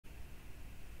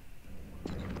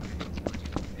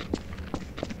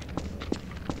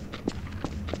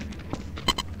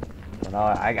No,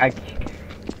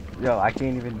 yo, I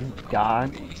can't even be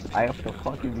Don. I have to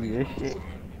fucking be this shit.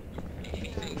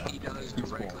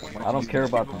 I don't care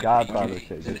about the Godfather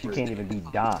shit. Just you can't even be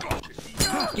Don. What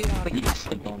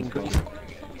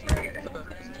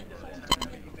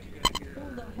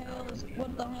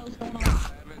the hell is going on?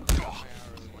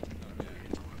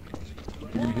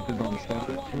 You're gonna hit the Don stop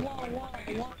it?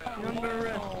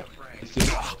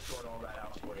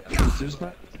 Is this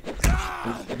Matt?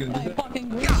 You gonna do that? Fucking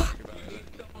greaser.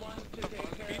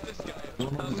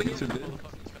 One of the greaser did.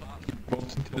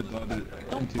 Bumps into the daughter,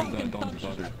 into that Don's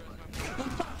daughter.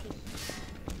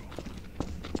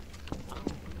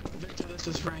 Victor, this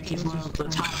is Frank. He's one of the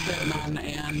top hitmen,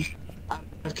 and out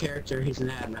of character, he's an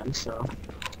admin, so,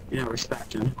 you know,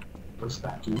 respect him.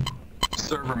 Respect him.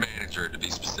 Server manager, to be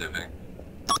specific.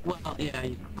 Well, yeah.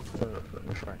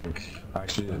 Frank.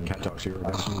 Actually, I can't talk to you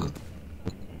about it.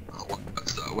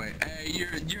 So wait, hey,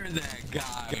 you're that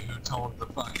guy who told the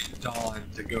fucking Don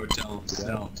to go tell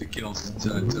himself to kill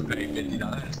to pay $50.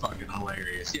 That's fucking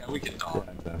hilarious. Yeah, we can talk.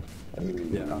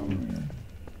 Yeah.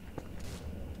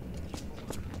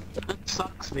 That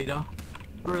sucks, Vito.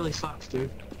 It really sucks, dude.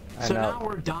 So now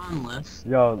we're Donless.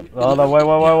 Yo, hold on, wait.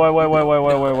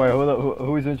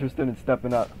 Who's interested in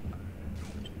stepping up?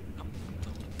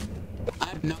 I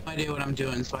have no idea what I'm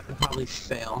doing, so I could probably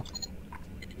fail.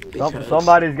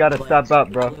 Somebody's got to step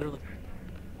up, bro.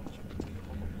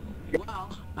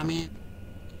 Well, I mean,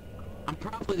 I'm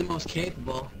probably the most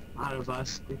capable out of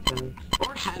us, because...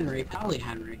 Or Henry, probably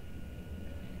Henry.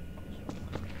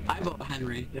 I vote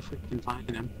Henry, if we can find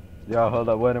him. Yo, hold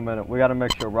up, wait a minute. We gotta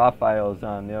make sure Raphael's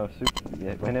on, yo.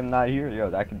 When him not here, yo,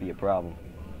 that could be a problem.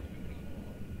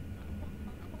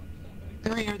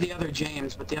 Henry or the other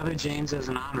James, but the other James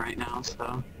isn't on right now,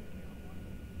 so...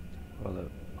 Hold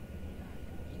up.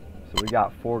 So we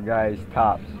got 4 guys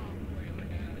tops.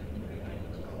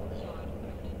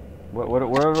 Where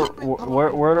are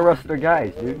the rest of the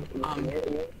guys, dude?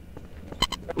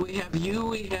 We have you,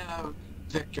 we have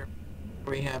Victor,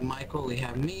 we have Michael, we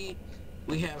have me,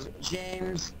 we have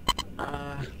James,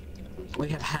 we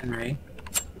have Henry.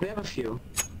 We have a few.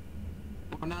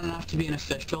 We're not enough to be an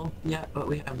official yet, but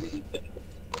we have...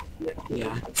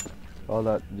 Yeah. Hold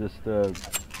up, just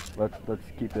let's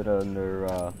keep it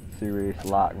under serious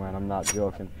lock, man. I'm not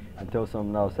joking. Until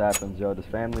something else happens, yo. This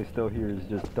family's still here. Is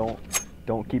just don't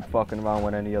keep fucking around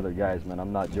with any other guys, man.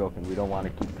 I'm not joking. We don't want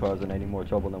to keep causing any more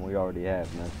trouble than we already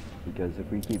have, man. Because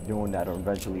if we keep doing that,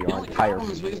 eventually the entire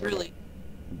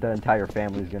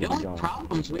family's gonna be gone. The only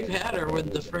problems we've had are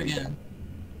with the friggin'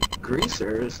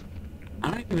 greasers. I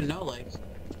don't even know, like...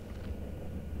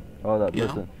 Hold up,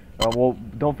 listen. Well,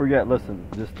 don't forget, listen,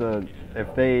 just,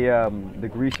 if they, the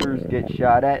greasers get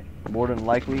shot at, more than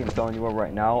likely, I'm telling you what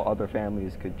right now, other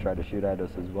families could try to shoot at us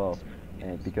as well.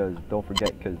 And because, don't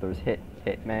forget, because there's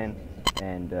hitman,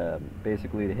 and,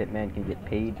 basically the hitman can get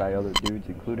paid by other dudes,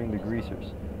 including the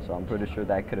greasers. So I'm pretty sure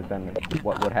that could have been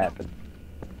what would happen.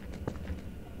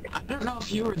 I don't know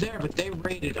if you were there, but they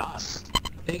raided us.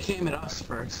 They came at us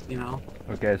first, you know.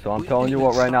 Okay, so I'm telling you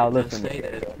what right now, listen,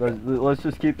 let's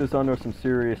just keep this under some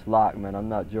serious lock, man. I'm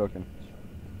not joking.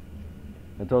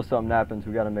 Until something happens,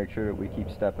 we gotta make sure that we keep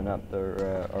stepping up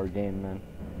our game, man.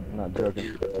 I'm not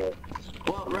joking.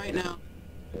 Well, right now,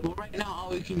 all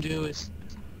we can do is,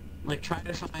 like, try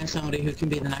to find somebody who can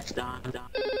be the next Don.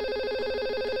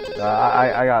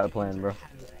 I got a plan, bro.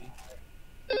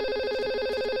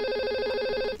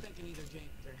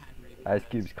 Ice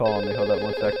keeps calling me. Hold up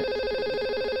 1 second.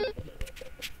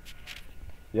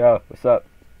 Yo, what's up?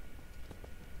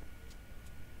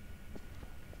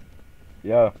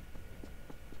 Yo.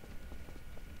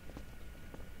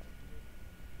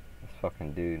 This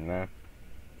fucking dude, man.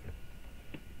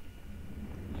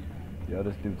 Yo,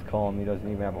 this dude's calling me. Doesn't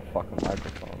even have a fucking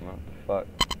microphone, man. What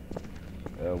the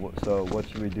fuck? So what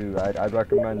should we do? I'd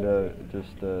recommend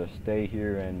just stay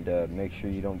here and make sure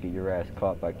you don't get your ass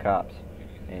caught by cops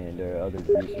and other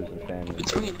greasers and families.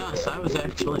 Between us, I was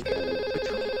actually... I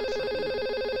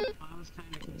was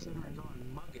kind of considering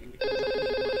going mugging because I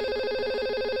need money.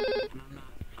 And I'm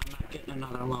not getting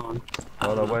another loan.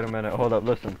 Hold up, wait a minute. Hold up,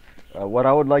 listen. What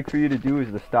I would like for you to do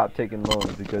is to stop taking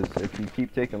loans, because if you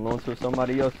keep taking loans for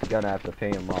somebody else, you're gonna have to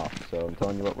pay them off. So I'm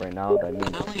telling you what right now, that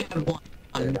means... I only had one.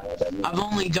 I've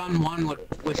only done one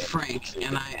with Frank,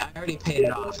 and I already paid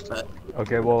it off, but...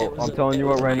 Okay, well, I'm telling you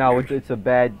what right now, it's a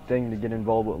bad thing to get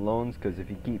involved with loans, because if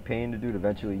you keep paying the dude,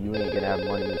 eventually you ain't gonna have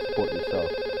money to support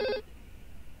yourself.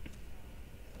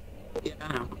 Yeah,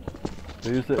 I know. So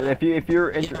if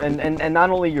you're and not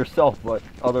only yourself, but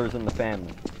others in the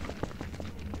family.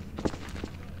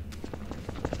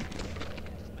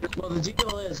 Well, the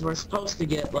deal is, we're supposed to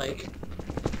get, like,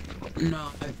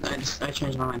 No, I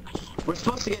changed my mind. We're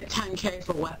supposed to get 10k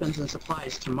for weapons and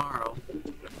supplies tomorrow.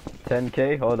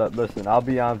 10k? Hold up, listen, I'll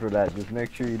be on for that. Just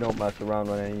make sure you don't mess around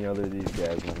with any other of these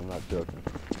guys, man. I'm not joking.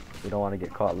 We don't want to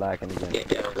get caught lacking again. Yeah.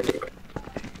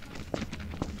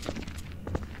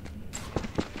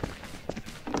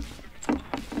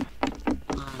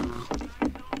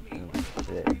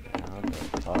 Shit,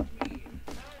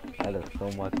 that is so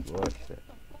much bullshit.